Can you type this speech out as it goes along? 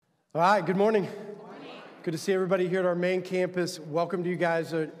All right, good morning. Good to see everybody here at our main campus. Welcome to you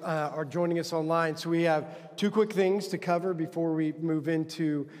guys that are joining us online. So we have two quick things to cover before we move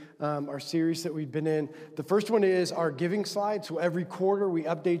into our series that we've been in. The first one is our giving slide. So every quarter we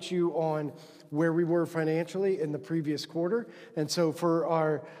update you on where we were financially in the previous quarter. And so for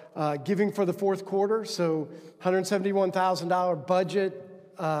our giving for the fourth quarter, so $171,000 budget,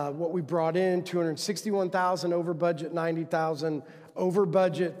 what we brought in, $261,000 over budget, $90,000 over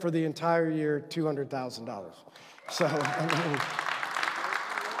budget for the entire year, $200,000. So,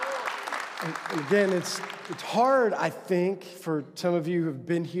 and again, it's hard, I think, for some of you who've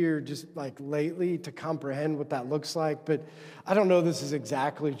been here just like lately to comprehend what that looks like. But I don't know this is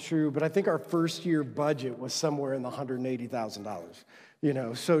exactly true, but I think our first year budget was somewhere in the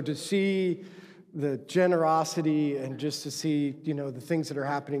 $180,000. So to see the generosity and just to see, the things that are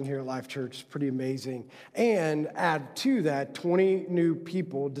happening here at Life Church is pretty amazing. And add to that, 20 new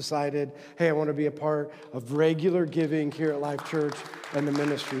people decided, hey, I want to be a part of regular giving here at Life Church and the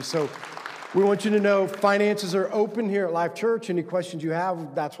ministry. So we want you to know finances are open here at Life Church. Any questions you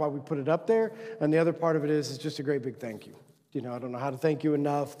have, that's why we put it up there. And the other part of it is just a great big thank you. I don't know how to thank you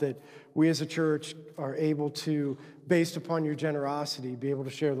enough that we as a church are able to, based upon your generosity, be able to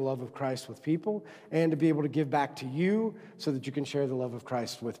share the love of Christ with people and to be able to give back to you so that you can share the love of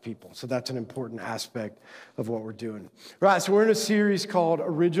Christ with people. So that's an important aspect of what we're doing. Right, so we're in a series called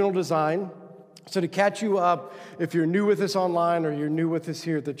Original Design. So to catch you up, if you're new with us online or you're new with us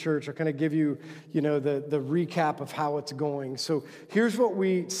here at the church, I'll kind of give you, the recap of how it's going. So here's what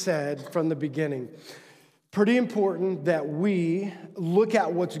we said from the beginning. Pretty important that we look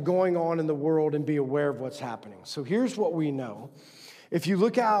at what's going on in the world and be aware of what's happening. So here's what we know. If you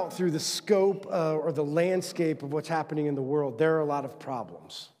look out through the scope or the landscape of what's happening in the world, there are a lot of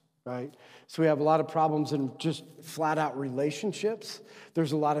problems, right? So we have a lot of problems in just flat out relationships.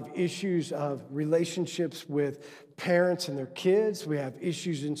 There's a lot of issues of relationships with parents and their kids. We have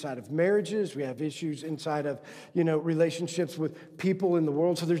issues inside of marriages. We have issues inside of, relationships with people in the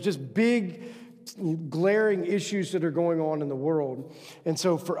world. So there's just big glaring issues that are going on in the world. And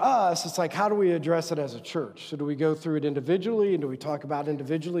so for us, it's like, how do we address it as a church? So do we go through it individually, and do we talk about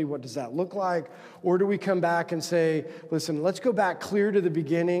individually what does that look like? Or do we come back and say, listen, let's go back clear to the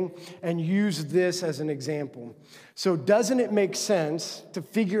beginning and use this as an example. So doesn't it make sense to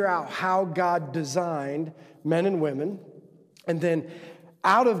figure out how God designed men and women, and then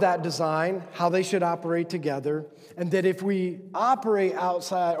out of that design, how they should operate together, and that if we operate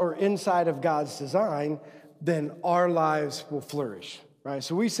outside or inside of God's design, then our lives will flourish, right?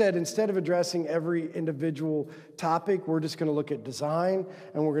 So we said instead of addressing every individual topic, we're just going to look at design,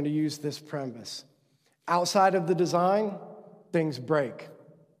 and we're going to use this premise. Outside of the design, things break,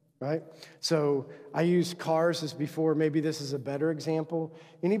 right? So I used cars as before. Maybe this is a better example.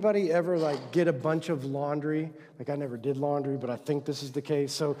 Anybody ever get a bunch of laundry? I never did laundry, but I think this is the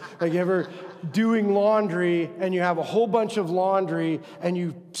case. So you ever doing laundry and you have a whole bunch of laundry and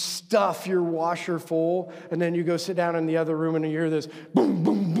you stuff your washer full, and then you go sit down in the other room and you hear this boom,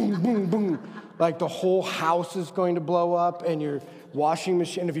 boom, boom, boom, boom. Like the whole house is going to blow up, and your washing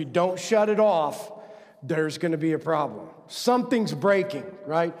machine, if you don't shut it off, there's going to be a problem. Something's breaking,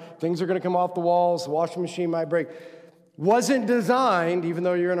 right? Things are going to come off the walls. The washing machine might break. Wasn't designed, even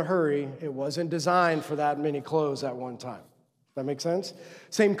though you're in a hurry, it wasn't designed for that many clothes at one time. That make sense?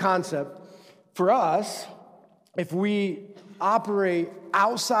 Same concept. For us, if we operate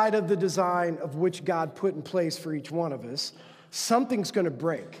outside of the design of which God put in place for each one of us, something's going to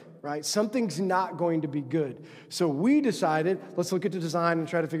break. Right? Something's not going to be good. So we decided, let's look at the design and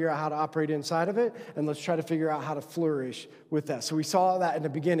try to figure out how to operate inside of it, and let's try to figure out how to flourish with that. So we saw that in the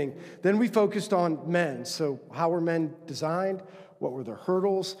beginning. Then we focused on men. So how were men designed? What were their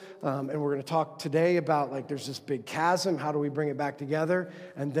hurdles? And we're going to talk today about there's this big chasm. How do we bring it back together?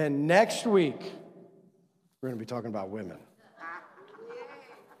 And then next week, we're going to be talking about women.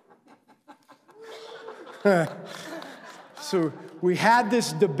 So we had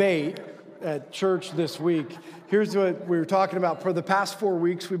this debate at church this week. Here's what we were talking about. For the past 4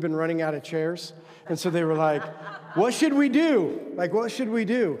 weeks, we've been running out of chairs. And so they were like, what should we do? What should we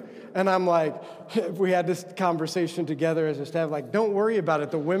do? And I'm like, we had this conversation together as a staff, don't worry about it.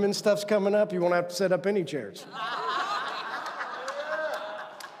 The women's stuff's coming up. You won't have to set up any chairs.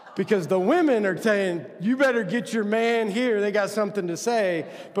 Because the women are saying, you better get your man here. They got something to say.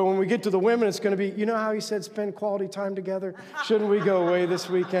 But when we get to the women, it's going to be, how he said spend quality time together? Shouldn't we go away this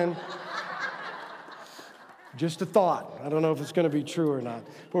weekend? Just a thought. I don't know if it's going to be true or not.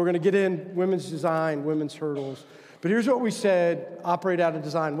 But we're going to get in women's design, women's hurdles. But here's what we said, operate out of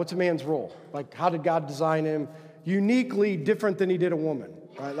design. What's a man's role? How did God design him? Uniquely different than he did a woman.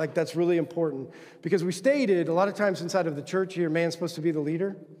 right? Like that's really important because we stated a lot of times inside of the church here, man's supposed to be the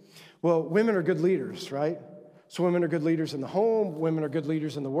leader. Well, women are good leaders, right? So women are good leaders in the home, women are good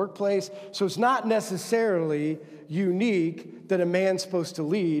leaders in the workplace. So it's not necessarily unique that a man's supposed to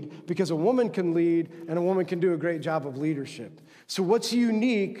lead because a woman can lead and a woman can do a great job of leadership. So what's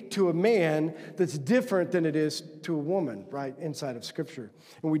unique to a man that's different than it is to a woman, right, inside of Scripture?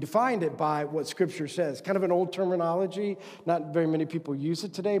 And we defined it by what Scripture says. Kind of an old terminology. Not very many people use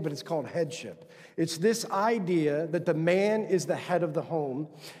it today, but it's called headship. It's this idea that the man is the head of the home,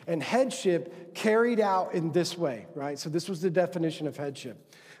 and headship carried out in this way, right? So this was the definition of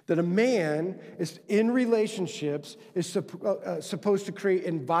headship. That a man is in relationships is supposed to create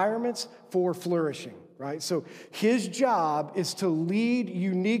environments for flourishing, right? So his job is to lead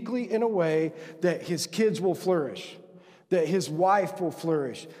uniquely in a way that his kids will flourish, that his wife will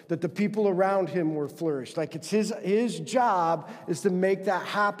flourish, that the people around him will flourish. Like it's his job is to make that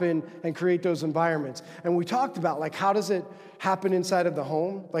happen and create those environments. And we talked about like how does it happen inside of the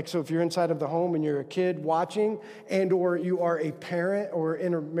home? Like so if you're inside of the home and you're a kid watching and or you are a parent or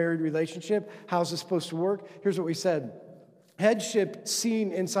in a married relationship, how's this supposed to work? Here's what we said. Headship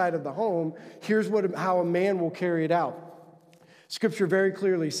seen inside of the home, here's how a man will carry it out. Scripture very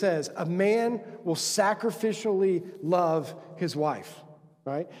clearly says a man will sacrificially love his wife,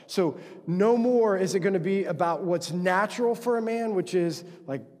 right? So no more is it going to be about what's natural for a man, which is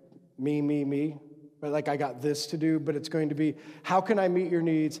like me, right? Like I got this to do, but it's going to be how can I meet your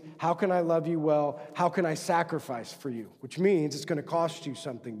needs? How can I love you well? How can I sacrifice for you? Which means it's going to cost you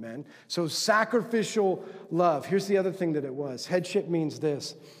something, men. So sacrificial love. Here's the other thing that it was. Headship means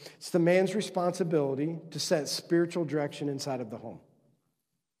this. It's the man's responsibility to set spiritual direction inside of the home,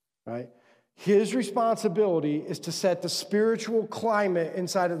 right? His responsibility is to set the spiritual climate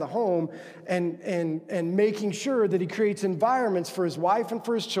inside of the home and making sure that he creates environments for his wife and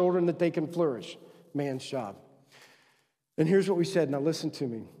for his children that they can flourish. Man's job. And here's what we said. Now listen to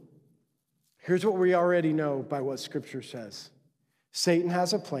me. Here's what we already know by what Scripture says. Satan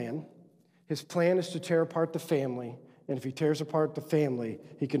has a plan. His plan is to tear apart the family. And if he tears apart the family,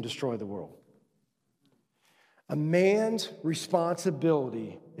 he can destroy the world. A man's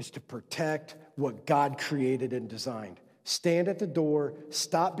responsibility is to protect what God created and designed. Stand at the door,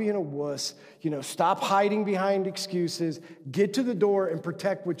 stop being a wuss, stop hiding behind excuses, get to the door and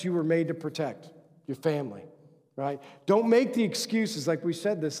protect what you were made to protect, your family, right? Don't make the excuses like we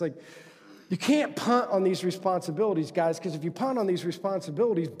said this, like you can't punt on these responsibilities, guys, because if you punt on these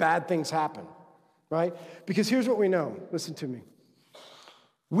responsibilities, bad things happen. Right? Because here's what we know. Listen to me.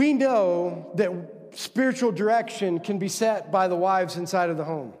 We know that spiritual direction can be set by the wives inside of the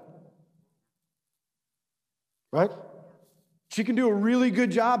home. Right? She can do a really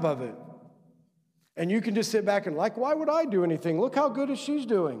good job of it. And you can just sit back and like, why would I do anything? Look how good she's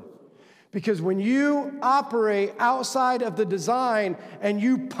doing. Because when you operate outside of the design and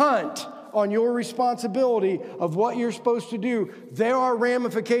you punt on your responsibility of what you're supposed to do, there are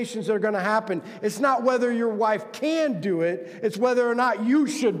ramifications that are going to happen. It's not whether your wife can do it, it's whether or not you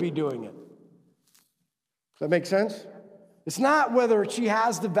should be doing it. Does that make sense? It's not whether she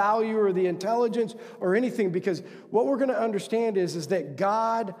has the value or the intelligence or anything, because what we're going to understand is that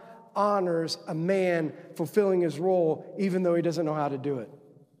God honors a man fulfilling his role even though he doesn't know how to do it.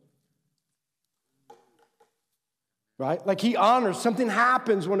 Right? Like he honors, something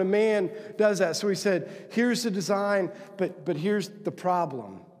happens when a man does that. So he said, here's the design, but here's the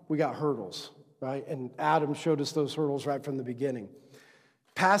problem. We got hurdles, right? And Adam showed us those hurdles right from the beginning.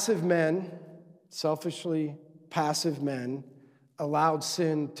 Passive men, selfishly passive men, allowed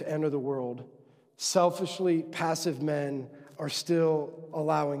sin to enter the world. Selfishly passive men are still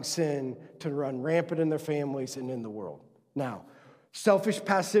allowing sin to run rampant in their families and in the world. Now, selfish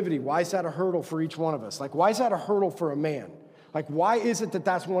passivity, why is that a hurdle for each one of us? Like, why is that a hurdle for a man? Like, why is it that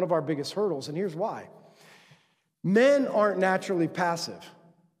that's one of our biggest hurdles? And here's why. Men aren't naturally passive,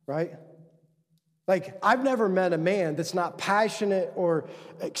 right? Like, I've never met a man that's not passionate or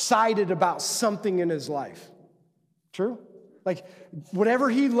excited about something in his life. True? Like,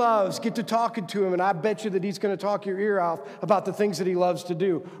 whatever he loves, get to talking to him, and I bet you that he's going to talk your ear off about the things that he loves to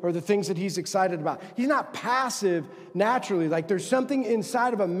do or the things that he's excited about. He's not passive naturally. Like, there's something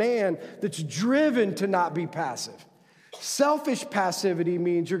inside of a man that's driven to not be passive. Selfish passivity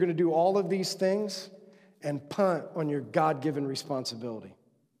means you're going to do all of these things and punt on your God-given responsibility.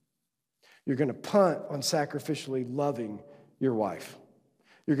 You're going to punt on sacrificially loving your wife.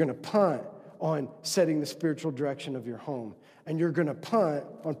 You're going to punt on setting the spiritual direction of your home. And you're going to punt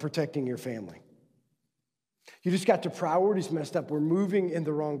on protecting your family. You just got your priorities messed up. We're moving in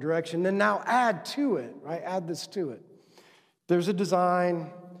the wrong direction. Then now add to it, right? Add this to it. There's a design.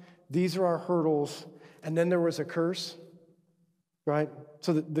 These are our hurdles. And then there was a curse, right?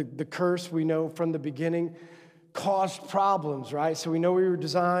 So the curse we know from the beginning caused problems, right? So we know we were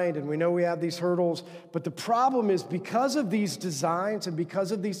designed and we know we have these hurdles. But the problem is because of these designs and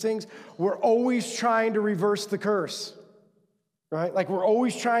because of these things, we're always trying to reverse the curse, right? Like we're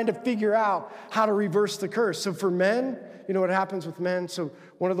always trying to figure out how to reverse the curse. So for men, you know what happens with men? So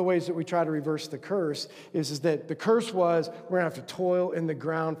one of the ways that we try to reverse the curse is that the curse was we're going to have to toil in the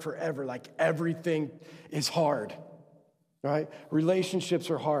ground forever. Like everything is hard. Right? Relationships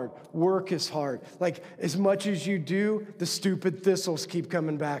are hard. Work is hard. Like as much as you do, the stupid thistles keep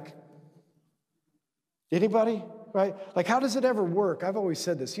coming back. Anybody? Right? Like how does it ever work? I've always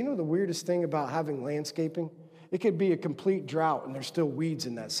said this. You know the weirdest thing about having landscaping? It could be a complete drought and there's still weeds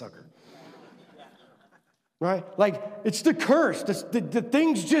in that sucker. Right? Like it's the curse. The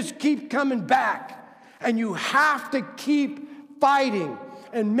things just keep coming back. And you have to keep fighting.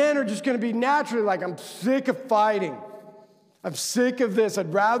 And men are just going to be naturally like, I'm sick of fighting. I'm sick of this.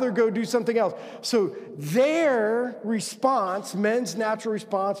 I'd rather go do something else. So their response, men's natural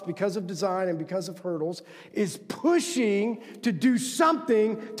response, because of design and because of hurdles, is pushing to do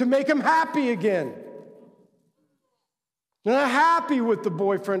something to make them happy again. They're not happy with the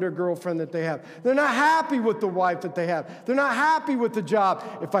boyfriend or girlfriend that they have. They're not happy with the wife that they have. They're not happy with the job.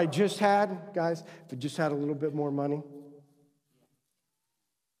 If I just had a little bit more money.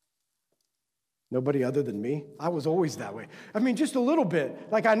 Nobody other than me. I was always that way. I mean, just a little bit.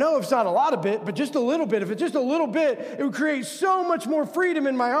 Like, I know it's not a lot of bit, but just a little bit. If it's just a little bit, it would create so much more freedom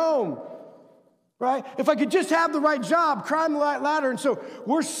in my home, right? If I could just have the right job, climb the right ladder. And so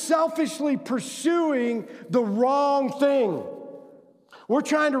we're selfishly pursuing the wrong thing. We're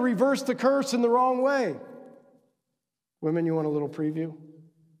trying to reverse the curse in the wrong way. Women, you want a little preview?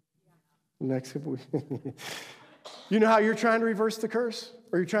 Next week. You know how you're trying to reverse the curse?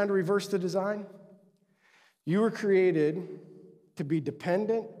 Or you're trying to reverse the design? You were created to be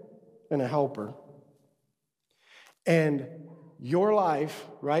dependent and a helper. And your life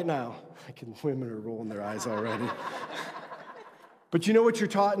right now, women are rolling their eyes already. But you know what you're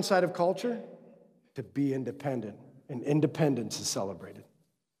taught inside of culture? To be independent. And independence is celebrated.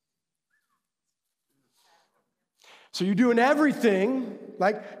 So you're doing everything,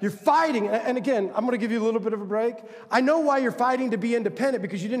 like you're fighting. And again, I'm going to give you a little bit of a break. I know why you're fighting to be independent,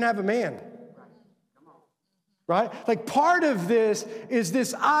 because you didn't have a man. Right? Like part of this is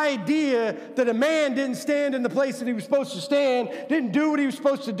this idea that a man didn't stand in the place that he was supposed to stand, didn't do what he was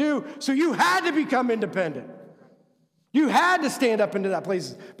supposed to do, so you had to become independent. You had to stand up into that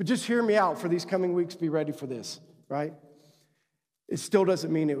place. But just hear me out for these coming weeks. Be ready for this, right? It still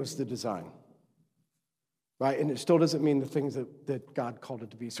doesn't mean it was the design. Right? And it still doesn't mean the things that God called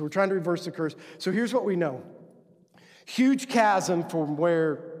it to be. So we're trying to reverse the curse. So here's what we know. Huge chasm from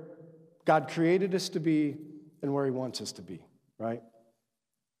where God created us to be and where he wants us to be, right?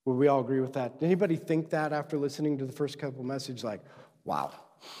 Would we all agree with that? Anybody think that after listening to the first couple messages, like, wow,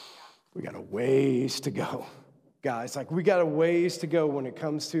 we got a ways to go. Guys, like we got a ways to go when it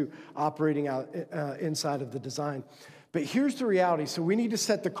comes to operating out inside of the design. But here's the reality. So we need to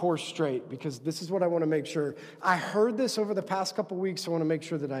set the course straight, because this is what I want to make sure. I heard this over the past couple weeks, so I want to make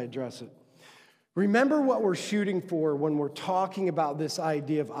sure that I address it. Remember what we're shooting for when we're talking about this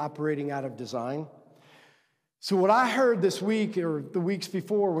idea of operating out of design? So what I heard this week or the weeks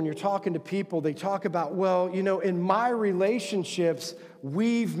before, when you're talking to people, they talk about, well, you know, in my relationships,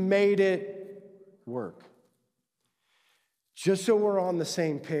 we've made it work. Just so we're on the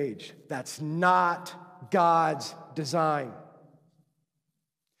same page, that's not God's design.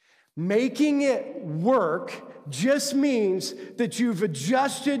 Making it work just means that you've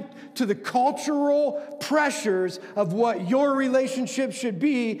adjusted to the cultural pressures of what your relationship should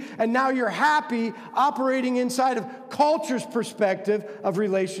be, and now you're happy operating inside of culture's perspective of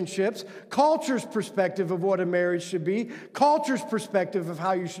relationships, culture's perspective of what a marriage should be, culture's perspective of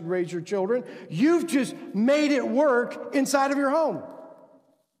how you should raise your children. You've just made it work inside of your home.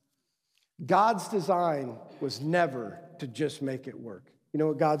 God's design was never to just make it work. You know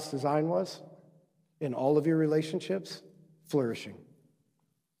what God's design was? In all of your relationships? Flourishing.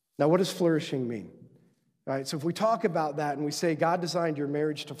 Now, what does flourishing mean? All right, so if we talk about that and we say God designed your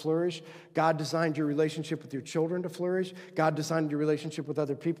marriage to flourish, God designed your relationship with your children to flourish, God designed your relationship with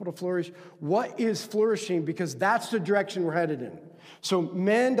other people to flourish, what is flourishing? Because that's the direction we're headed in. So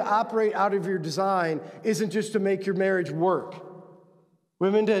men, to operate out of your design isn't just to make your marriage work.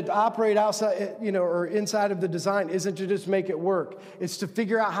 Women, to operate outside, or inside of the design isn't to just make it work. It's to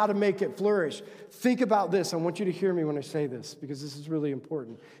figure out how to make it flourish. Think about this. I want you to hear me when I say this, because this is really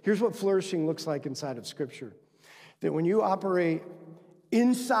important. Here's what flourishing looks like inside of Scripture. that when you operate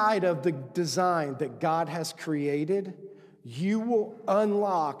inside of the design that God has created, you will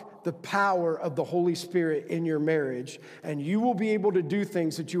unlock the power of the Holy Spirit in your marriage, and you will be able to do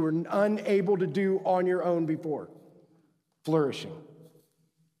things that you were unable to do on your own before. Flourishing,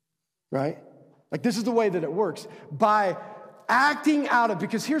 right? Like, this is the way that it works. By acting out of,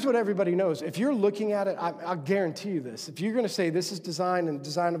 because here's what everybody knows. If you're looking at it, I'll guarantee you this. If you're going to say this is design and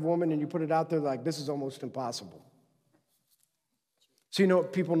design of woman, and you put it out there like this is almost impossible. So you know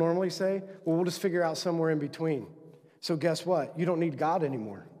what people normally say? Well, we'll just figure out somewhere in between. So guess what? You don't need God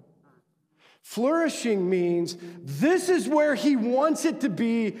anymore. Flourishing means this is where he wants it to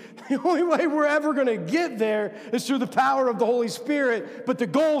be. The only way we're ever going to get there is through the power of the Holy Spirit, but the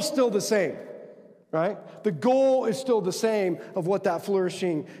goal's still the same, right? The goal is still the same of what that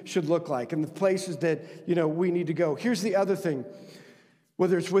flourishing should look like and the places that, we need to go. Here's the other thing.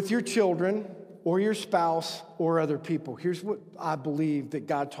 Whether it's with your children or your spouse or other people, here's what I believe that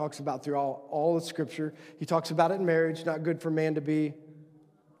God talks about through all of Scripture. He talks about it in marriage, not good for man to be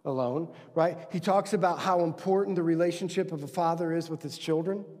alone, right? He talks about how important the relationship of a father is with his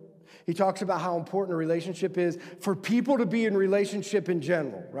children. He talks about how important a relationship is for people to be in relationship in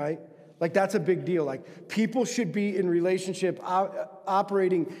general, right? Like, that's a big deal. Like, people should be in relationship,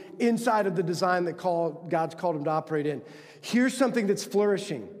 operating inside of the design that God's called them to operate in. Here's something that's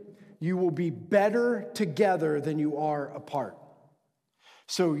flourishing. You will be better together than you are apart.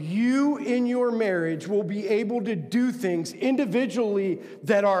 So you in your marriage will be able to do things individually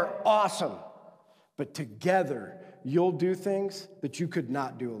that are awesome. But together, you'll do things that you could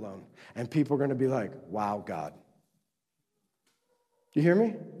not do alone. And people are going to be like, wow, God. You hear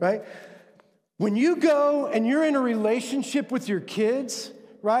me? Right? When you go and you're in a relationship with your kids,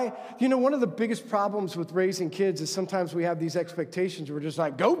 right? One of the biggest problems with raising kids is sometimes we have these expectations. We're just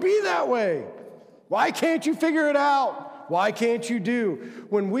like, go be that way. Why can't you figure it out? Why can't you do?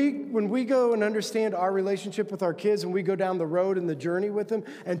 When we go and understand our relationship with our kids and we go down the road and the journey with them,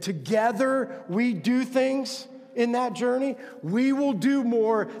 and together we do things in that journey, we will do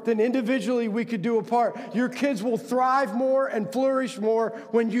more than individually we could do apart. Your kids will thrive more and flourish more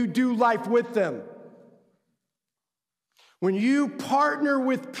when you do life with them. When you partner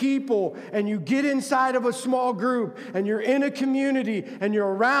with people and you get inside of a small group and you're in a community and you're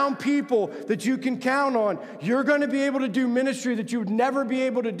around people that you can count on, you're going to be able to do ministry that you would never be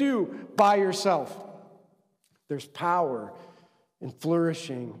able to do by yourself. There's power in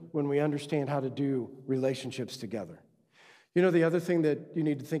flourishing when we understand how to do relationships together. The other thing that you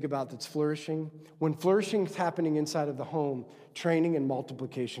need to think about that's flourishing, when flourishing is happening inside of the home, training and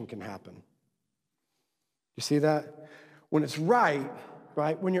multiplication can happen. You see that? When it's right,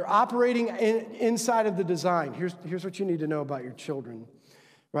 when you're operating inside of the design, here's what you need to know about your children,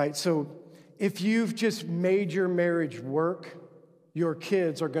 right? So if you've just made your marriage work, your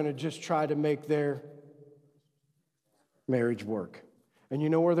kids are going to just try to make their marriage work. And you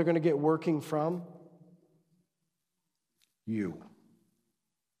know where they're going to get working from? You.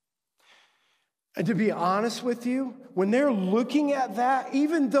 And to be honest with you, when they're looking at that,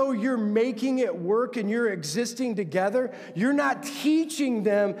 even though you're making it work and you're existing together, you're not teaching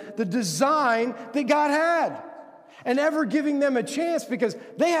them the design that God had and ever giving them a chance because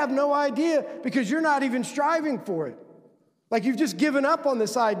they have no idea because you're not even striving for it. Like, you've just given up on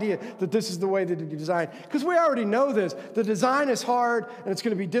this idea that this is the way that you design. Because we already know this. The design is hard, and it's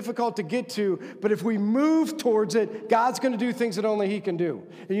going to be difficult to get to. But if we move towards it, God's going to do things that only He can do.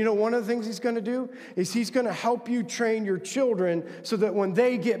 And one of the things He's going to do is He's going to help you train your children so that when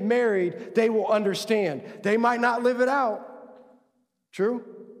they get married, they will understand. They might not live it out. True?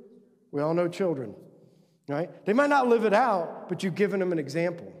 We all know children, right? They might not live it out, but you've given them an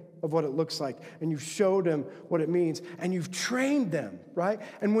example of what it looks like, and you've showed them what it means, and you've trained them, right?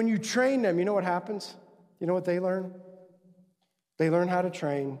 And when you train them, you know what happens? You know what they learn? They learn how to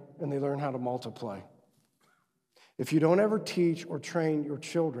train, and they learn how to multiply. If you don't ever teach or train your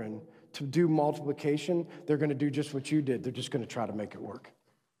children to do multiplication, they're going to do just what you did. They're just going to try to make it work.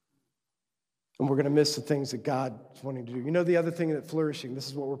 And we're going to miss the things that God's wanting to do. The other thing that flourishing, this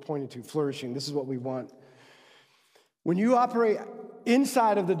is what we're pointing to, flourishing, this is what we want. When you operate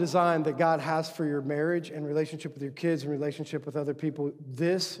inside of the design that God has for your marriage and relationship with your kids and relationship with other people,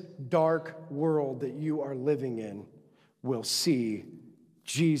 this dark world that you are living in will see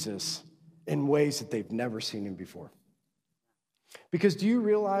Jesus in ways that they've never seen Him before. Because do you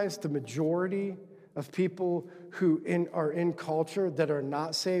realize the majority of people who are in culture that are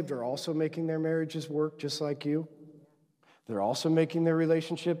not saved are also making their marriages work just like you? They're also making their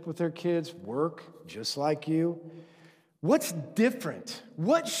relationship with their kids work just like you. What's different?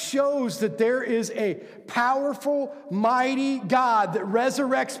 What shows that there is a powerful, mighty God that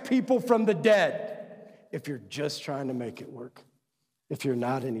resurrects people from the dead? If you're just trying to make it work, if you're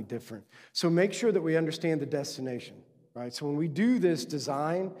not any different. So make sure that we understand the destination, right? So when we do this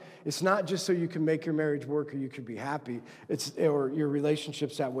design, it's not just so you can make your marriage work or you can be happy, or your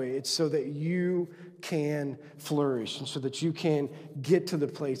relationships that way. It's so that you can flourish and so that you can get to the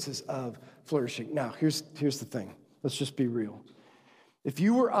places of flourishing. Now, here's the thing. Let's just be real. If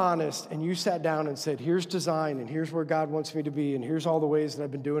you were honest and you sat down and said, here's design and here's where God wants me to be and here's all the ways that I've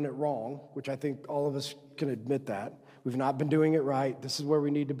been doing it wrong, which I think all of us can admit that. We've not been doing it right. This is where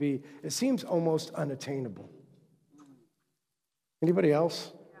we need to be. It seems almost unattainable. Anybody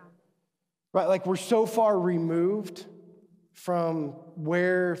else? Yeah. Right, like we're so far removed from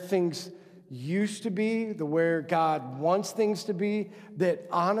where things used to be, where God wants things to be, that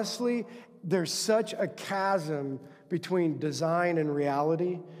honestly, there's such a chasm between design and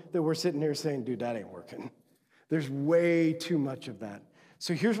reality that we're sitting here saying, dude, that ain't working. There's way too much of that.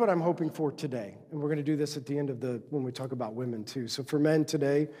 So here's what I'm hoping for today. And we're going to do this at the end of when we talk about women too. So for men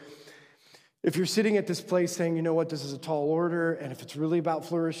today, if you're sitting at this place saying, you know what, this is a tall order, and if it's really about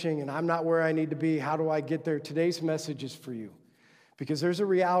flourishing and I'm not where I need to be, how do I get there? Today's message is for you. Because there's a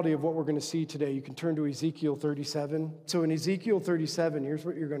reality of what we're going to see today. You can turn to Ezekiel 37. So in Ezekiel 37, here's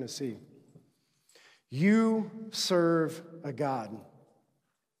what you're going to see. You serve a God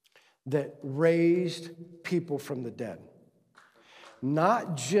that raised people from the dead.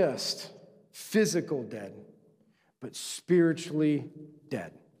 Not just physical dead, but spiritually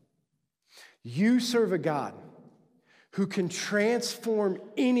dead. You serve a God who can transform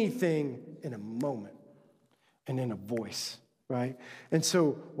anything in a moment and in a voice, right? And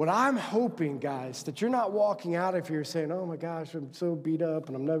so what I'm hoping, guys, that you're not walking out of here saying, oh my gosh, I'm so beat up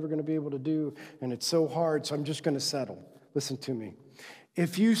and I'm never going to be able to do, and it's so hard, so I'm just going to settle. Listen to me.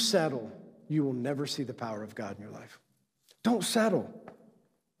 If you settle, you will never see the power of God in your life. Don't settle,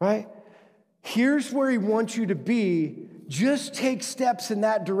 right? Here's where he wants you to be. Just take steps in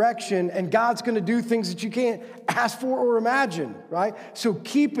that direction, and God's going to do things that you can't ask for or imagine, right? So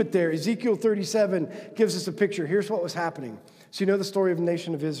keep it there. Ezekiel 37 gives us a picture. Here's what was happening. So you know the story of the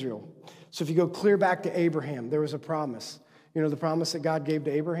nation of Israel. So if you go clear back to Abraham, there was a promise. You know the promise that God gave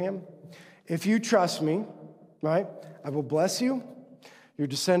to Abraham? If you trust me, right, I will bless you. Your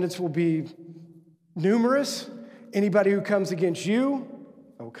descendants will be numerous. Anybody who comes against you,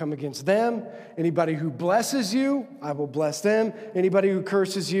 I will come against them. Anybody who blesses you, I will bless them. Anybody who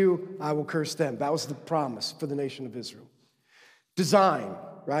curses you, I will curse them. That was the promise for the nation of Israel. Design,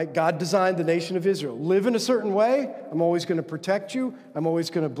 right? God designed the nation of Israel. Live in a certain way. I'm always going to protect you. I'm always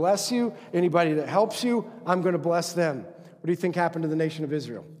going to bless you. Anybody that helps you, I'm going to bless them. What do you think happened to the nation of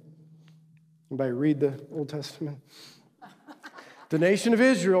Israel? Anybody read the Old Testament? The nation of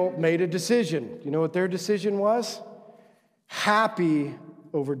Israel made a decision. You know what their decision was? Happy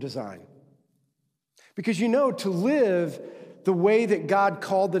over design. Because you know, to live the way that God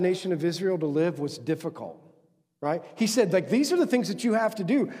called the nation of Israel to live was difficult, right? He said, like, these are the things that you have to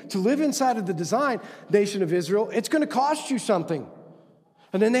do. To live inside of the design, nation of Israel, it's going to cost you something.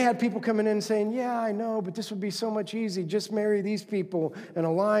 And then they had people coming in saying, yeah, I know, but this would be so much easier. Just marry these people and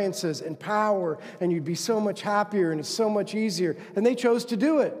alliances and power, and you'd be so much happier and it's so much easier. And they chose to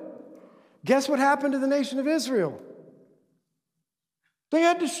do it. Guess what happened to the nation of Israel? They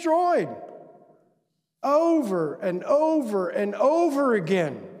got destroyed over and over and over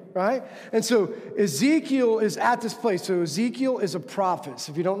again, right? And so Ezekiel is at this place. So Ezekiel is a prophet.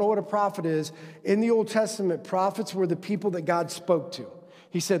 So if you don't know what a prophet is, in the Old Testament, prophets were the people that God spoke to.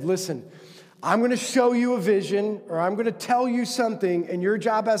 He said, listen, I'm going to show you a vision, or I'm going to tell you something, and your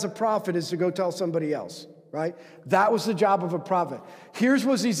job as a prophet is to go tell somebody else, right? That was the job of a prophet. Here's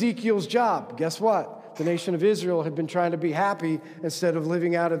was Ezekiel's job. Guess what? The nation of Israel had been trying to be happy instead of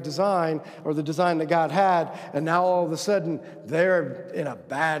living out of design, or the design that God had, and now all of a sudden they're in a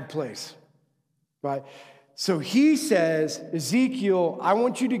bad place, right? So he says, Ezekiel, I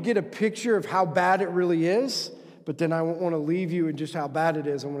want you to get a picture of how bad it really is, but then I won't want to leave you in just how bad it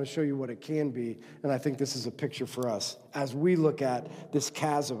is. I want to show you what it can be. And I think this is a picture for us as we look at this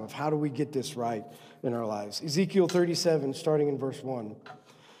chasm of how do we get this right in our lives. Ezekiel 37, starting in verse 1.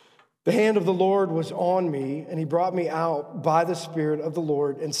 The hand of the Lord was on me, and he brought me out by the Spirit of the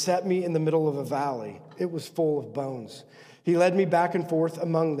Lord and set me in the middle of a valley. It was full of bones. He led me back and forth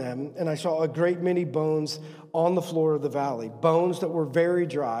among them, and I saw a great many bones on the floor of the valley, bones that were very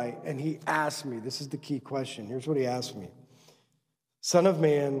dry. And he asked me, this is the key question. Here's what he asked me. Son of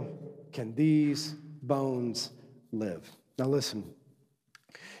man, can these bones live? Now listen,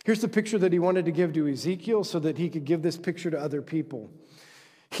 Here's the picture that he wanted to give to Ezekiel so that he could give this picture to other people.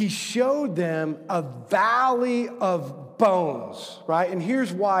 He showed them a valley of bones, right? And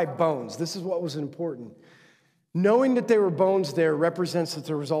here's why bones. This is what was important. Knowing that there were bones there represents that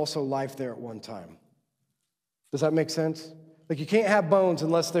there was also life there at one time. Does that make sense? Like, you can't have bones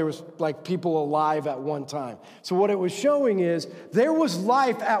unless there was like people alive at one time. So what it was showing is there was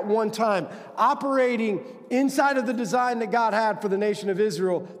life at one time operating inside of the design that God had for the nation of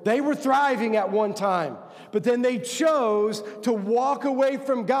Israel. They were thriving at one time, but then they chose to walk away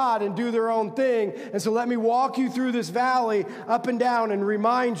from God and do their own thing. And so let me walk you through this valley up and down and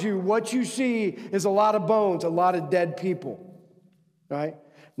remind you what you see is a lot of bones, a lot of dead people, right?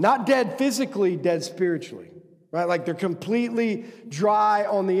 Not dead physically, dead spiritually. Right? Like, they're completely dry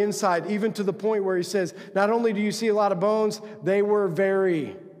on the inside, even to the point where he says, not only do you see a lot of bones, they were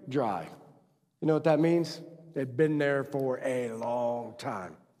very dry. You know what that means? They'd been there for a long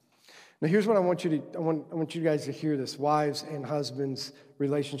time. Now, here's what I want you guys to hear this, wives and husbands,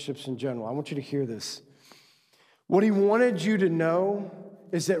 relationships in general. I want you to hear this. What he wanted you to know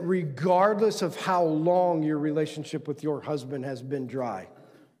is that regardless of how long your relationship with your husband has been dry,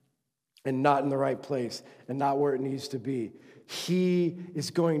 and not in the right place, and not where it needs to be, he is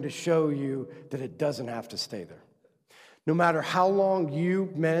going to show you that it doesn't have to stay there. No matter how long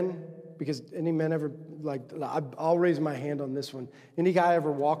you men, because any men ever, like, I'll raise my hand on this one. Any guy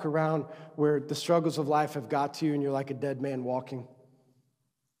ever walk around where the struggles of life have got to you and you're like a dead man walking?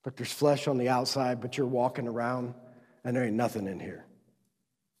 Like, there's flesh on the outside, but you're walking around and there ain't nothing in here.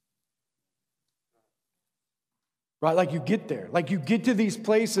 Right? Like, you get there. Like, you get to these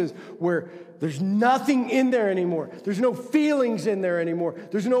places where there's nothing in there anymore. There's no feelings in there anymore.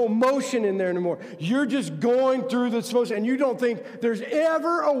 There's no emotion in there anymore. You're just going through this motion, and you don't think there's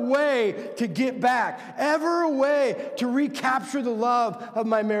ever a way to get back, ever a way to recapture the love of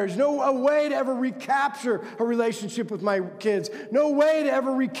my marriage, no a way to ever recapture a relationship with my kids, no way to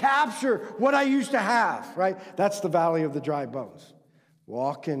ever recapture what I used to have, right? That's the valley of the dry bones.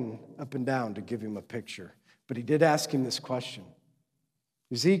 Walking up and down to give him a picture. But he did ask him this question.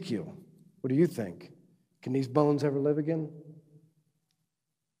 Ezekiel, what do you think? Can these bones ever live again?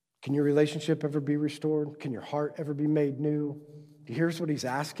 Can your relationship ever be restored? Can your heart ever be made new? Here's what he's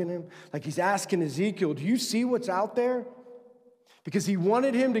asking him. Like, he's asking Ezekiel, do you see what's out there? Because he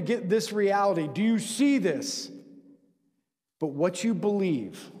wanted him to get this reality. Do you see this? But what you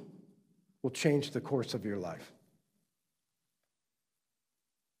believe will change the course of your life.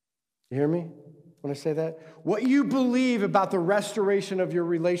 You hear me? When I say that, what you believe about the restoration of your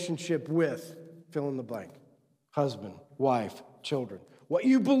relationship with, fill in the blank, husband, wife, children, what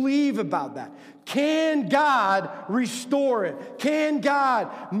you believe about that. Can God restore it? Can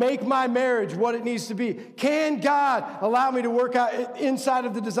God make my marriage what it needs to be? Can God allow me to work out inside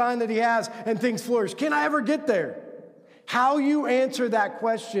of the design that he has and things flourish? Can I ever get there? How you answer that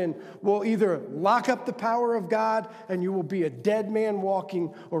question will either lock up the power of God and you will be a dead man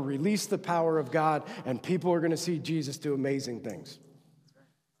walking, or release the power of God and people are going to see Jesus do amazing things.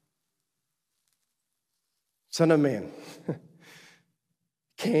 Son of man,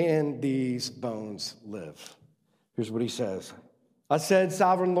 can these bones live? Here's what he says. I said,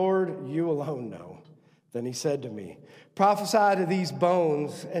 Sovereign Lord, you alone know. Then he said to me, prophesy to these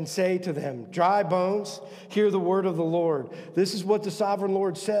bones and say to them, dry bones, hear the word of the Lord. This is what the sovereign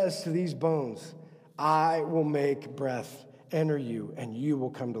Lord says to these bones. I will make breath enter you, and you will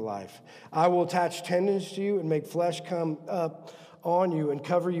come to life. I will attach tendons to you and make flesh come up on you and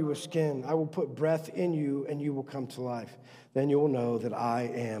cover you with skin. I will put breath in you, and you will come to life. Then you will know that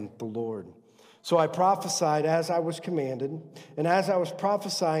I am the Lord. So I prophesied as I was commanded, and as I was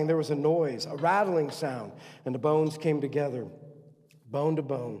prophesying, there was a noise, a rattling sound, and the bones came together, bone to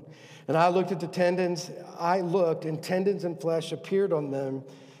bone. And I looked at the tendons. And tendons and flesh appeared on them,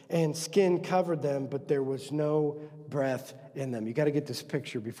 and skin covered them, but there was no breath in them. You got to get this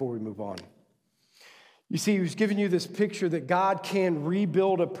picture before we move on. You see, he was giving you this picture that God can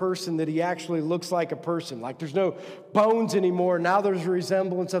rebuild a person that he actually looks like a person. Like, there's no bones anymore. Now there's a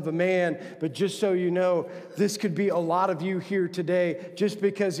resemblance of a man. But just so you know, this could be a lot of you here today. Just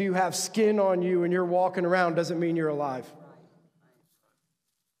because you have skin on you and you're walking around doesn't mean you're alive.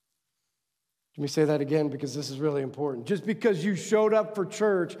 Let me say that again because this is really important. Just because you showed up for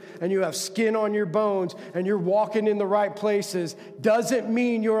church and you have skin on your bones and you're walking in the right places doesn't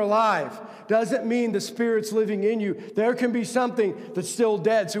mean you're alive. Doesn't mean the Spirit's living in you. There can be something that's still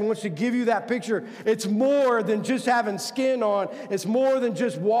dead. So he wants to give you that picture. It's more than just having skin on. It's more than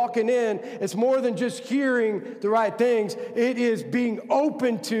just walking in. It's more than just hearing the right things. It is being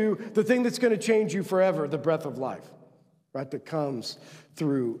open to the thing that's going to change you forever, the breath of life. right, that comes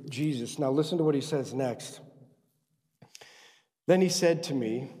through Jesus. Now listen to what he says next. Then he said to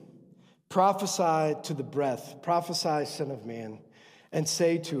me, prophesy to the breath, prophesy, Son of Man, and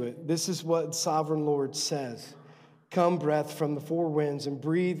say to it, this is what Sovereign Lord says. Come, breath from the four winds, and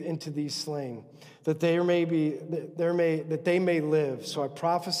breathe into these slain, that they may live. So I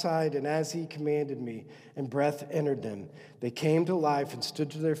prophesied, and as he commanded me, and breath entered them. They came to life and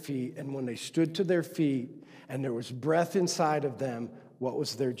stood to their feet. And when they stood to their feet, and there was breath inside of them, what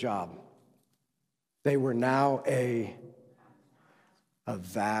was their job? They were now a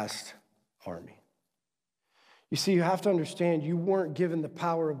vast army. You see, you have to understand, you weren't given the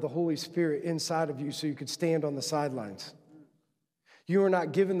power of the Holy Spirit inside of you so you could stand on the sidelines. You were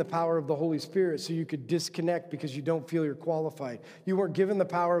not given the power of the Holy Spirit so you could disconnect because you don't feel you're qualified. You weren't given the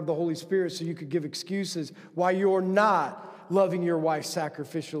power of the Holy Spirit so you could give excuses why you're not loving your wife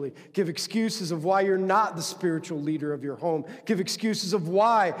sacrificially. Give excuses of why you're not the spiritual leader of your home. Give excuses of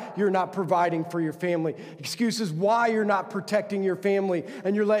why you're not providing for your family. Excuses why you're not protecting your family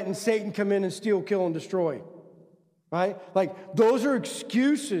and you're letting Satan come in and steal, kill, and destroy. Right? Like, those are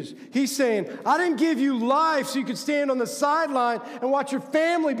excuses. He's saying, I didn't give you life so you could stand on the sideline and watch your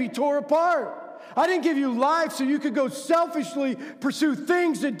family be torn apart. I didn't give you life so you could go selfishly pursue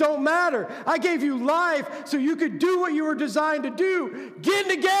things that don't matter. I gave you life so you could do what you were designed to do. Get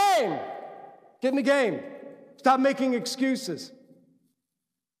in the game. Get in the game. Stop making excuses.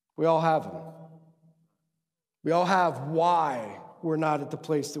 We all have them. We all have why we're not at the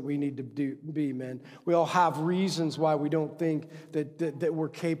place that we need to be, man. We all have reasons why we don't think that we're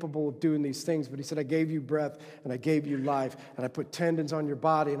capable of doing these things. But he said, I gave you breath and I gave you life and I put tendons on your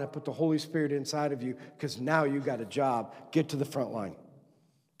body and I put the Holy Spirit inside of you because now you got a job. Get to the front line.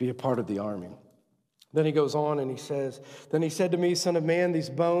 Be a part of the army. Then he goes on and he says, then he said to me, Son of man,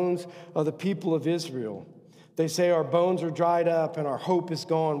 these bones are the people of Israel. They say our bones are dried up and our hope is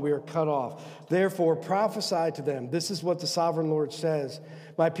gone. We are cut off. Therefore, prophesy to them. This is what the sovereign Lord says.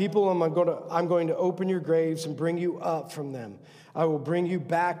 My people, I'm going to open your graves and bring you up from them. I will bring you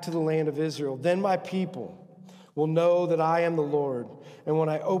back to the land of Israel. Then my people will know that I am the Lord. And when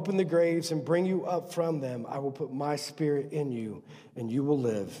I open the graves and bring you up from them, I will put my spirit in you and you will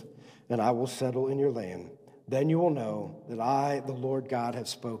live and I will settle in your land. Then you will know that I, the Lord God, have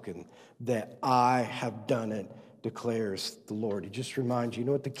spoken, that I have done it, declares the Lord. He just reminds you, you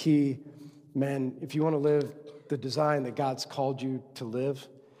know what the key, men, if you want to live the design that God's called you to live,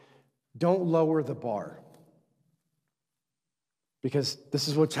 don't lower the bar. Because this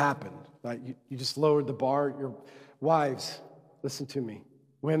is what's happened. Right? You just lowered the bar. Your wives, listen to me,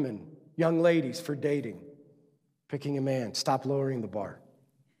 women, young ladies for dating, picking a man, stop lowering the bar.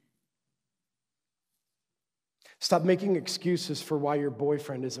 Stop making excuses for why your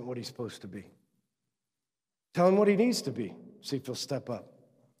boyfriend isn't what he's supposed to be. Tell him what he needs to be. See if he'll step up.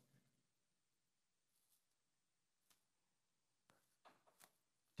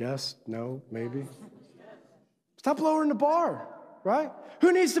 Yes, no, maybe. Stop lowering the bar, right?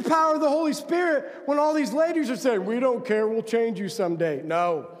 Who needs the power of the Holy Spirit when all these ladies are saying, we don't care, we'll change you someday?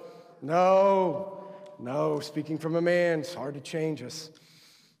 No. Speaking from a man, it's hard to change us.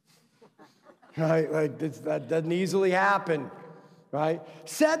 Right? Like that doesn't easily happen, right?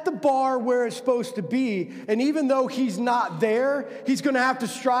 Set the bar where it's supposed to be, and even though he's not there, he's going to have to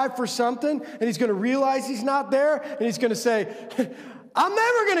strive for something, and he's going to realize he's not there, and he's going to say, I'm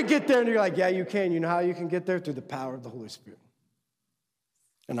never going to get there. And you're like, yeah, you can. You know how you can get there? Through the power of the Holy Spirit.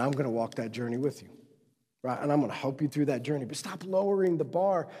 And I'm going to walk that journey with you, right? And I'm going to help you through that journey. But stop lowering the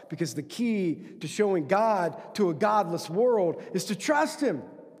bar, because the key to showing God to a godless world is to trust him.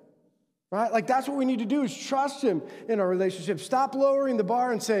 Right? Like, that's what we need to do, is trust him in our relationship. Stop lowering the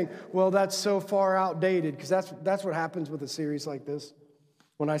bar and saying, well, that's so far outdated, because that's what happens with a series like this.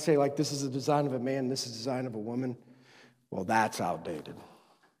 When I say, like, this is the design of a man, this is the design of a woman, well, that's outdated.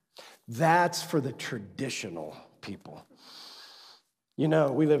 That's for the traditional people. You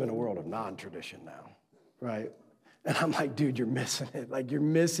know, we live in a world of non-tradition now, right? And I'm like, dude, you're missing it. Like, you're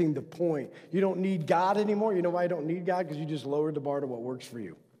missing the point. You don't need God anymore. You know why you don't need God? Because you just lowered the bar to what works for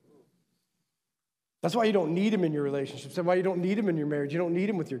you. That's why you don't need him in your relationships. That's why you don't need him in your marriage. You don't need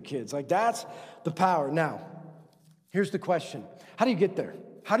him with your kids. Like, that's the power. Now, here's the question. How do you get there?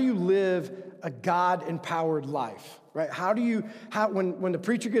 How do you live a God-empowered life, right? When the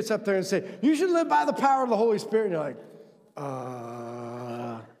preacher gets up there and say, you should live by the power of the Holy Spirit, and you're like,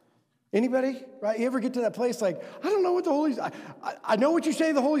 anybody, right? You ever get to that place like, I don't know what the Holy, I know what you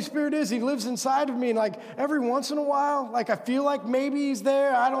say the Holy Spirit is. He lives inside of me. And like every once in a while, like I feel like maybe he's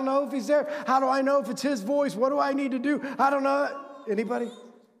there. I don't know if he's there. How do I know if it's his voice? What do I need to do? I don't know. Anybody?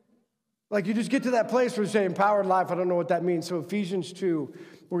 Like you just get to that place where you say empowered life. I don't know what that means. So Ephesians 2,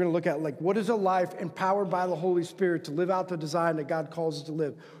 we're going to look at like what is a life empowered by the Holy Spirit to live out the design that God calls us to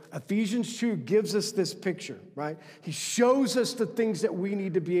live. Ephesians 2 gives us this picture, right? He shows us the things that we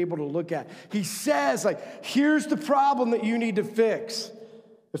need to be able to look at. He says, like, here's the problem that you need to fix.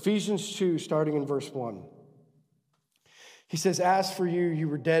 Ephesians 2, starting in verse 1. He says, as for you, you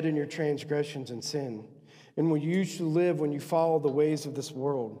were dead in your transgressions and sin, and when you used to live when you followed the ways of this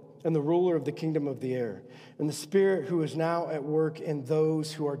world, and the ruler of the kingdom of the air, and the spirit who is now at work in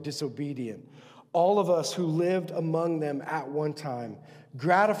those who are disobedient. All of us who lived among them at one time,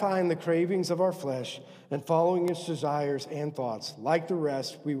 gratifying the cravings of our flesh and following its desires and thoughts. Like the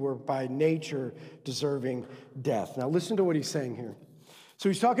rest, we were by nature deserving death. Now listen to what he's saying here. So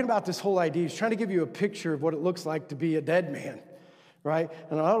he's talking about this whole idea. He's trying to give you a picture of what it looks like to be a dead man, right?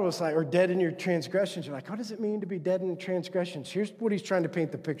 And a lot of us like, or dead in your transgressions. You're like, what does it mean to be dead in transgressions? Here's what he's trying to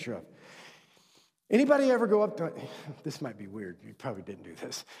paint the picture of. Anybody ever go up to, this might be weird. You probably didn't do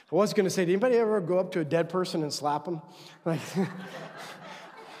this. I was going to say, did anybody ever go up to a dead person and slap them? Like,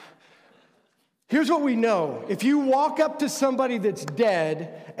 here's what we know. If you walk up to somebody that's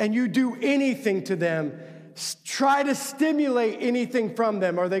dead and you do anything to them, try to stimulate anything from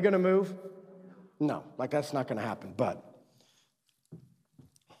them, are they going to move? No, like that's not going to happen, but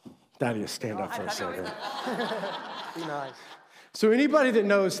Thaddeus, stand up for a second. Be nice. So anybody that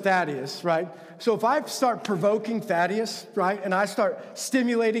knows Thaddeus, right? So if I start provoking Thaddeus, right, and I start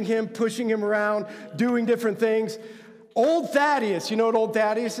stimulating him, pushing him around, doing different things, old Thaddeus, you know what old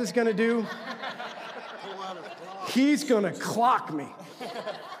Thaddeus is going to do? He's going to clock me.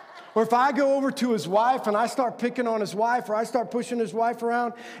 Or if I go over to his wife and I start picking on his wife or I start pushing his wife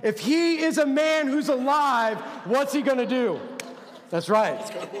around, if he is a man who's alive, what's he going to do? That's right,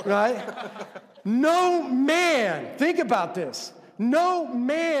 right? No man, think about this, no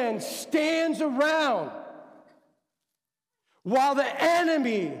man stands around while the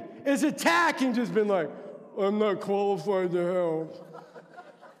enemy is attacking, just been like, I'm not qualified to help.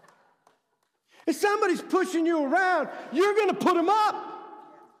 If somebody's pushing you around, you're going to put them up.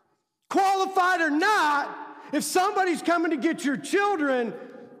 Qualified or not, if somebody's coming to get your children,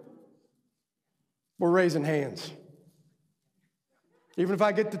 we're raising hands. Even if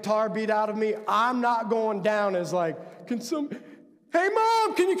I get the tar beat out of me, I'm not going down as like, hey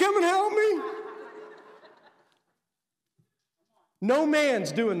mom, can you come and help me? No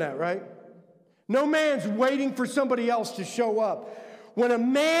man's doing that, right? No man's waiting for somebody else to show up. When a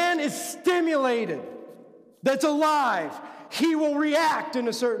man is stimulated, that's alive, he will react in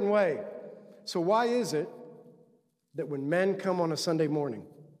a certain way. So why is it that when men come on a Sunday morning,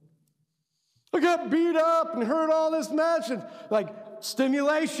 I got beat up and heard all this mess, and like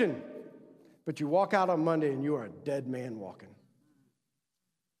stimulation, but you walk out on Monday and you are a dead man walking.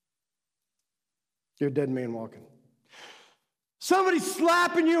 You're a dead man walking. Somebody's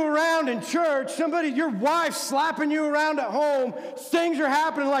slapping you around in church, your wife slapping you around at home, things are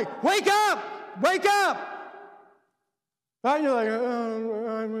happening like, wake up, wake up. Right? And you're like,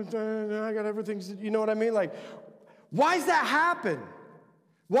 oh, I got everything, you know what I mean? Like, why does that happen?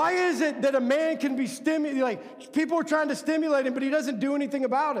 Why is it that a man can be stimulated, like people are trying to stimulate him, but he doesn't do anything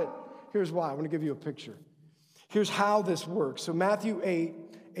about it? Here's why. I want to give you a picture. Here's how this works. So Matthew 8,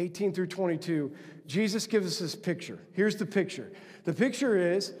 18 through 22, Jesus gives us this picture. Here's the picture. The picture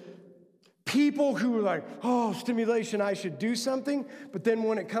is people who are like, oh, stimulation, I should do something. But then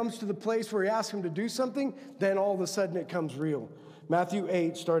when it comes to the place where he asks them to do something, then all of a sudden it comes real. Matthew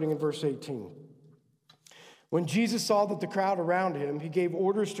 8, starting in verse 18. When Jesus saw that the crowd around him, he gave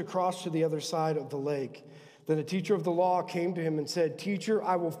orders to cross to the other side of the lake. Then a teacher of the law came to him and said, Teacher,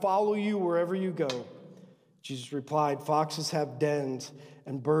 I will follow you wherever you go. Jesus replied, Foxes have dens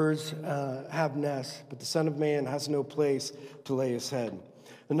and birds have nests, but the Son of Man has no place to lay his head.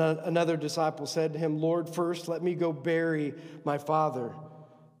 Another disciple said to him, Lord, first let me go bury my father.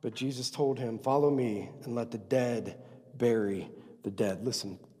 But Jesus told him, follow me and let the dead bury the dead.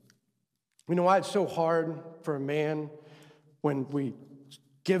 Listen, you know why it's so hard for a man when we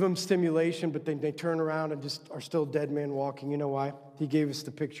give him stimulation, but then they turn around and just are still dead man walking? You know why? He gave us the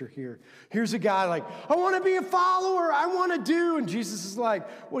picture here. Here's a guy like, I want to be a follower. I want to do. And Jesus is like,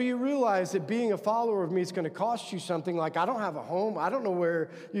 well, you realize that being a follower of me is going to cost you something. Like, I don't have a home. I don't know where,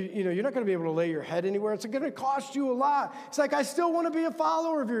 you're not going to be able to lay your head anywhere. It's going to cost you a lot. It's like, I still want to be a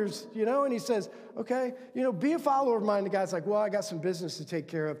follower of yours, And he says, okay, be a follower of mine. The guy's like, well, I got some business to take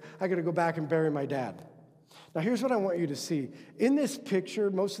care of. I got to go back and bury my dad. Now, here's what I want you to see. In this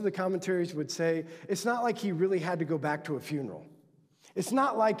picture, most of the commentaries would say, it's not like he really had to go back to a funeral. It's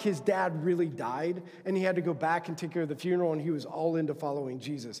not like his dad really died and he had to go back and take care of the funeral and he was all into following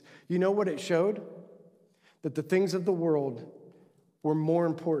Jesus. You know what it showed? That the things of the world were more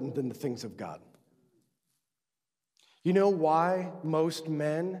important than the things of God. You know why most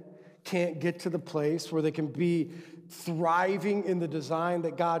men can't get to the place where they can be thriving in the design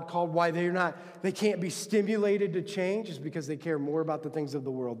that God called? Why they can't be stimulated to change is because they care more about the things of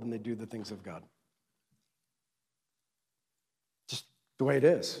the world than they do the things of God. Just the way it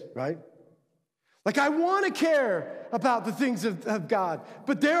is, right? Like, I want to care about the things of God,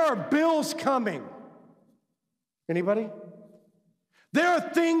 but there are bills coming. Anybody? There are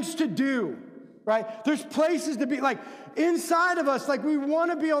things to do, right? There's places to be. Like, inside of us, like, we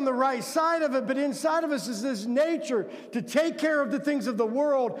want to be on the right side of it, but inside of us is this nature to take care of the things of the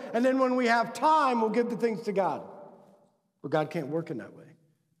world, and then when we have time, we'll give the things to God. But God can't work in that way,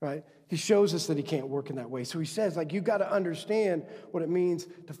 right? He shows us that he can't work in that way. So he says, like, you've got to understand what it means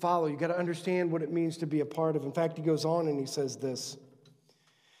to follow. You've got to understand what it means to be a part of. In fact, he goes on and he says this.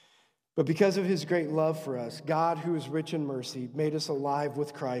 But because of his great love for us, God, who is rich in mercy, made us alive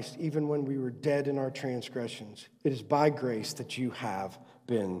with Christ even when we were dead in our transgressions. It is by grace that you have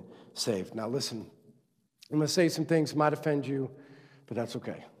been saved. Now listen, I'm going to say some things that might offend you, but that's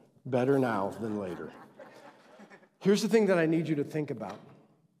okay. Better now than later. Here's the thing that I need you to think about.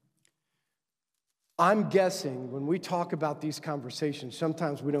 I'm guessing when we talk about these conversations,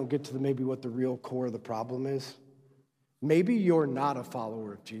 sometimes we don't get to maybe what the real core of the problem is. Maybe you're not a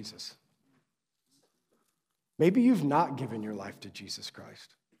follower of Jesus. Maybe you've not given your life to Jesus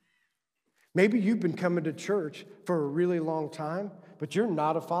Christ. Maybe you've been coming to church for a really long time, but you're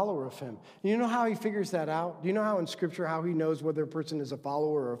not a follower of him. You know how he figures that out? Do you know how in Scripture, how he knows whether a person is a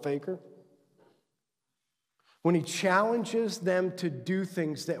follower or a faker? When he challenges them to do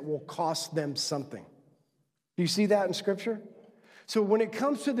things that will cost them something. Do you see that in Scripture? So when it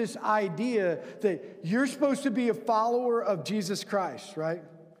comes to this idea that you're supposed to be a follower of Jesus Christ, right?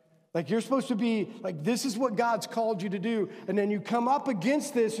 Like, you're supposed to be, like, this is what God's called you to do. And then you come up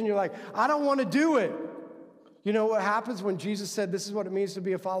against this and you're like, I don't want to do it. You know what happens when Jesus said, this is what it means to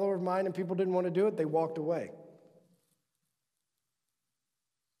be a follower of mine, and people didn't want to do it? They walked away.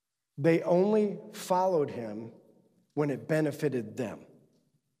 They only followed him when it benefited them.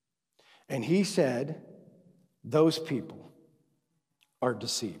 And he said, those people are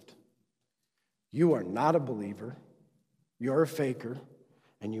deceived. You are not a believer. You're a faker.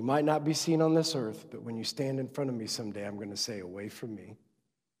 And you might not be seen on this earth, but when you stand in front of me someday, I'm going to say, away from me,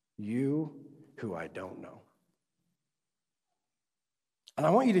 you who I don't know. And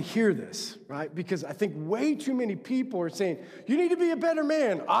I want you to hear this, right? Because I think way too many people are saying, you need to be a better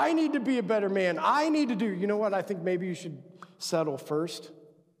man. I need to be a better man. I need to do. You know what? I think maybe you should settle first.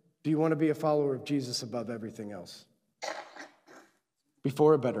 Do you want to be a follower of Jesus above everything else?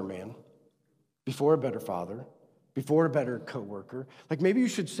 Before a better man, before a better father, before a better coworker. Like, maybe you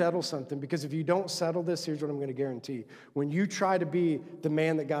should settle something, because if you don't settle this, here's what I'm going to guarantee. When you try to be the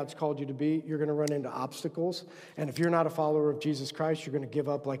man that God's called you to be, you're going to run into obstacles. And if you're not a follower of Jesus Christ, you're going to give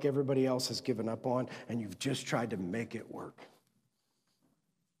up like everybody else has given up on, and you've just tried to make it work.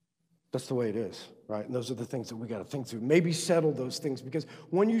 That's the way it is, right? And those are the things that we got to think through. Maybe settle those things, because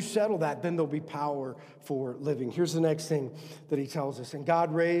when you settle that, then there'll be power for living. Here's the next thing that he tells us. And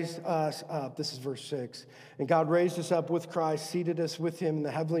God raised us up. This is verse 6. And God raised us up with Christ, seated us with him in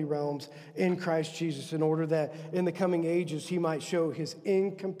the heavenly realms in Christ Jesus, in order that in the coming ages he might show his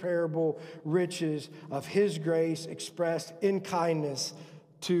incomparable riches of his grace expressed in kindness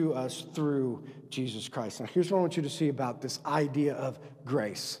to us through Jesus Christ. Now, here's what I want you to see about this idea of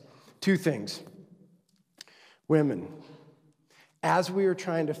grace. Two things. Women, as we are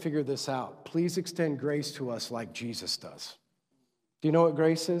trying to figure this out, please extend grace to us like Jesus does. Do you know what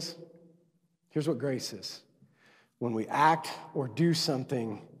grace is? Here's what grace is. When we act or do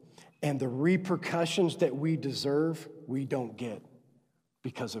something and the repercussions that we deserve, we don't get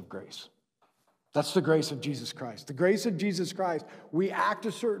because of grace. That's the grace of Jesus Christ. The grace of Jesus Christ, we act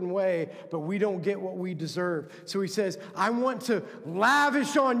a certain way, but we don't get what we deserve. So he says, I want to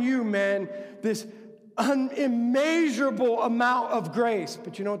lavish on you, men, this unimmeasurable amount of grace.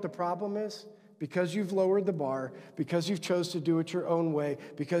 But you know what the problem is? Because you've lowered the bar, because you've chose to do it your own way,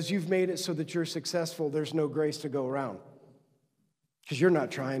 because you've made it so that you're successful, there's no grace to go around. Because you're not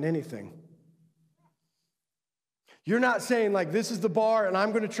trying anything. You're not saying, like, this is the bar and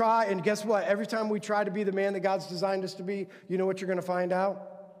I'm going to try, and guess what? Every time we try to be the man that God's designed us to be, you know what you're going to find out?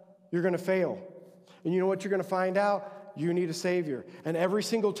 You're going to fail. And you know what you're going to find out? You need a Savior. And every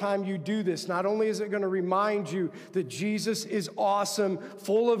single time you do this, not only is it going to remind you that Jesus is awesome,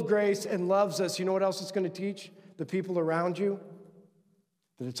 full of grace, and loves us, you know what else it's going to teach the people around you?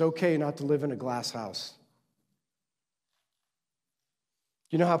 that it's okay not to live in a glass house.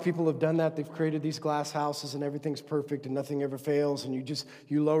 You know how people have done that? They've created these glass houses and everything's perfect and nothing ever fails, and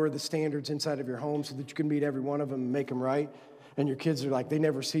you lower the standards inside of your home so that you can meet every one of them and make them right. And your kids are like, they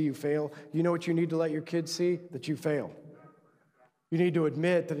never see you fail. You know what you need to let your kids see? That you fail. You need to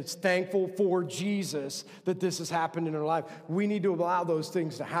admit that it's thankful for Jesus that this has happened in our life. We need to allow those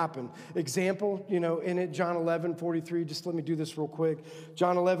things to happen. Example, in it, John 11:43, just let me do this real quick.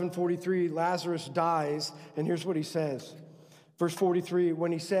 John 11:43, Lazarus dies, and here's what he says. Verse 43,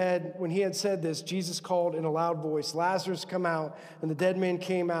 when he had said this, Jesus called in a loud voice, Lazarus, come out. And the dead man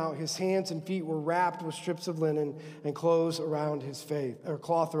came out. His hands and feet were wrapped with strips of linen and cloth around his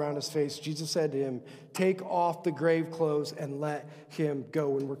face. Jesus said to him, take off the grave clothes and let him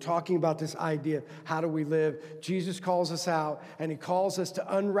go. And we're talking about this idea, how do we live? Jesus calls us out, and he calls us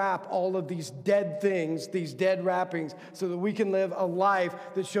to unwrap all of these dead things, these dead wrappings, so that we can live a life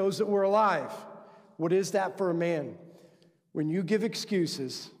that shows that we're alive. What is that for a man? When you give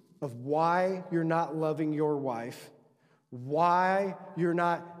excuses of why you're not loving your wife, why you're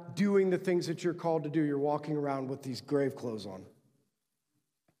not doing the things that you're called to do, you're walking around with these grave clothes on.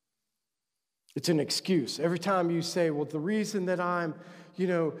 It's an excuse. Every time you say, well, the reason that I'm,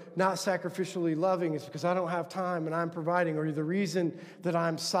 not sacrificially loving is because I don't have time and I'm providing, or the reason that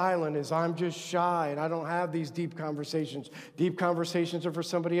I'm silent is I'm just shy and I don't have these deep conversations. Deep conversations are for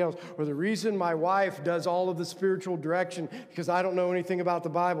somebody else. Or the reason my wife does all of the spiritual direction because I don't know anything about the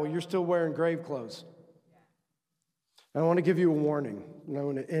Bible. You're still wearing grave clothes. I want to give you a warning. And I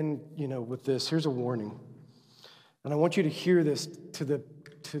want to end, with this. Here's a warning. And I want you to hear this to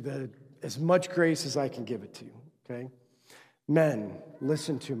the as much grace as I can give it to you, okay? Men,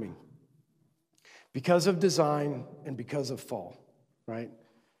 listen to me. Because of design and because of fall, right?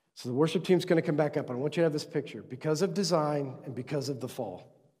 So the worship team's going to come back up, and I want you to have this picture. Because of design and because of the fall.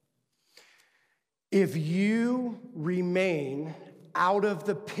 If you remain out of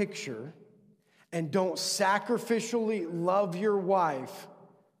the picture and don't sacrificially love your wife,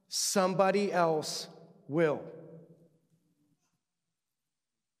 somebody else will.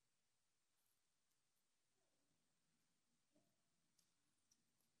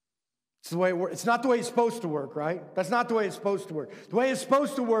 It's not the way it's supposed to work, right? That's not the way it's supposed to work. The way it's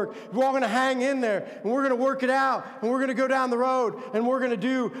supposed to work, we're all going to hang in there, and we're going to work it out, and we're going to go down the road, and we're going to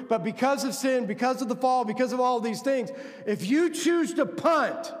do. But because of sin, because of the fall, because of all of these things, if you choose to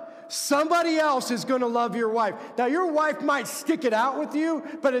punt, somebody else is going to love your wife. Now, your wife might stick it out with you,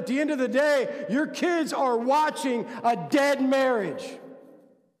 but at the end of the day, your kids are watching a dead marriage.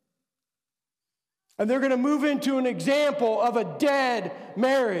 And they're going to move into an example of a dead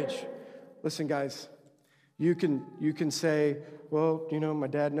marriage. Listen, guys, you can say, well, my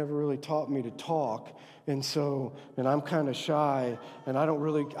dad never really taught me to talk, and I'm kind of shy, and I don't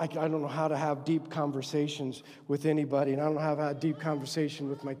know how to have deep conversations with anybody, and I don't know how to have deep conversation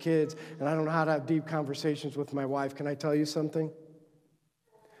with my kids, and I don't know how to have deep conversations with my wife. Can I tell you something?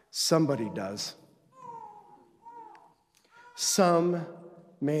 Somebody does. Some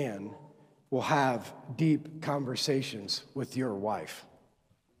man will have deep conversations with your wife.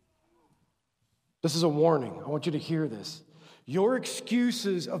 This is a warning. I want you to hear this. Your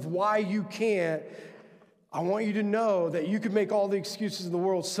excuses of why you can't, I want you to know that you can make all the excuses in the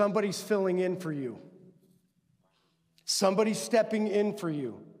world. Somebody's filling in for you. Somebody's stepping in for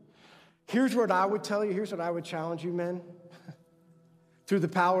you. Here's what I would tell you. Here's what I would challenge you, men. Through the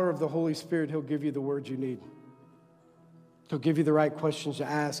power of the Holy Spirit, he'll give you the words you need. He'll give you the right questions to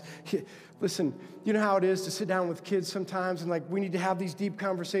ask. Listen, you know how it is to sit down with kids sometimes, and we need to have these deep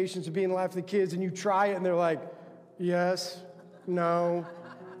conversations and be in the life of the kids, and you try it, and they're like, yes, no,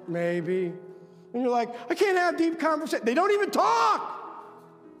 maybe. And you're like, I can't have deep conversations. They don't even talk.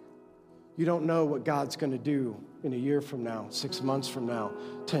 You don't know what God's going to do in a year from now, 6 months from now,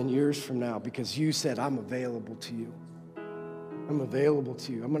 10 years from now, because you said, I'm available to you. I'm available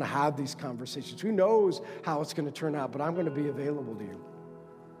to you. I'm going to have these conversations. Who knows how it's going to turn out, but I'm going to be available to you.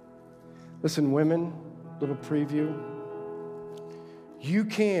 Listen, women, little preview. You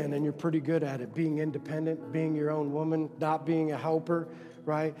can, and you're pretty good at it, being independent, being your own woman, not being a helper,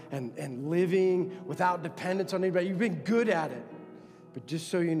 right? And living without dependence on anybody. You've been good at it. But just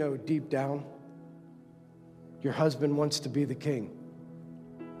so you know, deep down, your husband wants to be the king.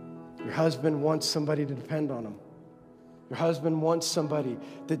 Your husband wants somebody to depend on him. Your husband wants somebody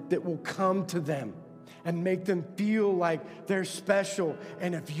that will come to them and make them feel like they're special.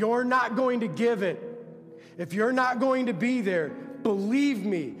 And if you're not going to give it, if you're not going to be there, believe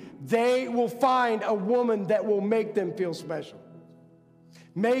me, they will find a woman that will make them feel special.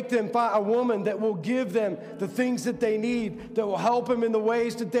 Make them find a woman that will give them the things that they need, that will help them in the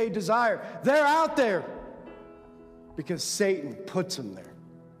ways that they desire. They're out there because Satan puts them there.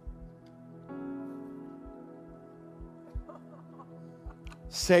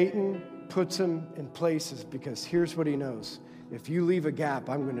 Satan puts them in places because here's what he knows. If you leave a gap,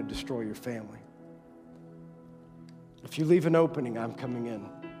 I'm going to destroy your family. If you leave an opening, I'm coming in.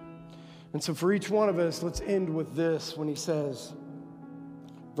 And so for each one of us, let's end with this when he says,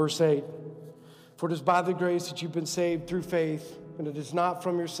 verse 8, for it is by the grace that you've been saved through faith, and it is not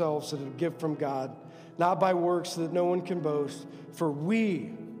from yourselves, it is a gift from God, not by works so that no one can boast. For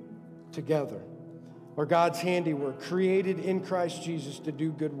we together are God's handiwork, created in Christ Jesus to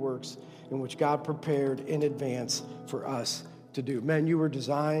do good works in which God prepared in advance for us to do. Men, you were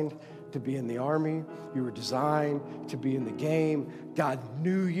designed to be in the army. You were designed to be in the game. God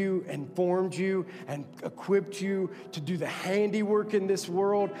knew you and formed you and equipped you to do the handiwork in this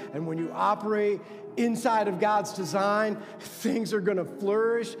world. And when you operate inside of God's design, things are going to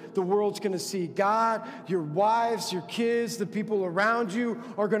flourish. The world's going to see God. Your wives, your kids, the people around you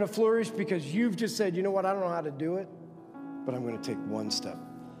are going to flourish because you've just said, you know what, I don't know how to do it, but I'm going to take one step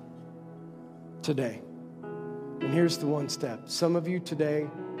today. And here's the one step. Some of you today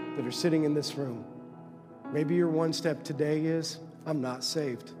that are sitting in this room, maybe your one step today is, I'm not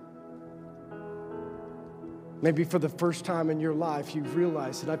saved. Maybe for the first time in your life, you've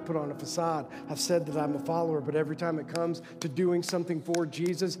realized that I've put on a facade. I've said that I'm a follower, but every time it comes to doing something for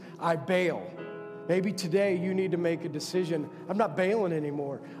Jesus, I bail. Maybe today you need to make a decision. I'm not bailing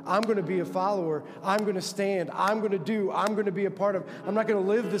anymore. I'm going to be a follower. I'm going to stand. I'm going to be a part of. I'm not going to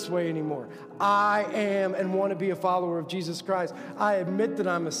live this way anymore. I am and want to be a follower of Jesus Christ. I admit that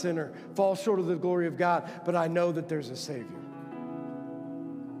I'm a sinner, fall short of the glory of God, but I know that there's a Savior.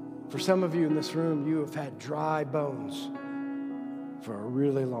 For some of you in this room, you have had dry bones for a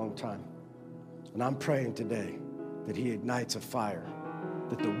really long time. And I'm praying today that he ignites a fire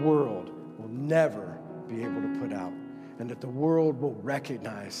that the world will never be able to put out, and that the world will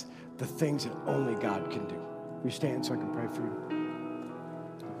recognize the things that only God can do. Will you stand so I can pray for you?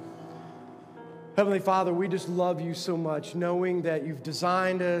 Heavenly Father, we just love you so much, knowing that you've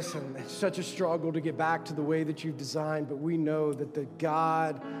designed us, and it's such a struggle to get back to the way that you've designed, but we know that the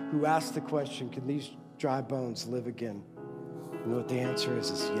God who asked the question, can these dry bones live again? You know what the answer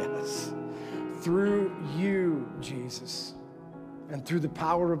is yes. Through you, Jesus, and through the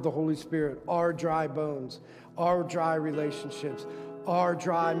power of the Holy Spirit, our dry bones, our dry relationships, our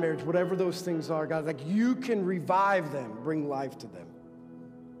dry marriage, whatever those things are, God, like you can revive them, bring life to them.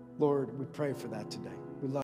 Lord, we pray for that today.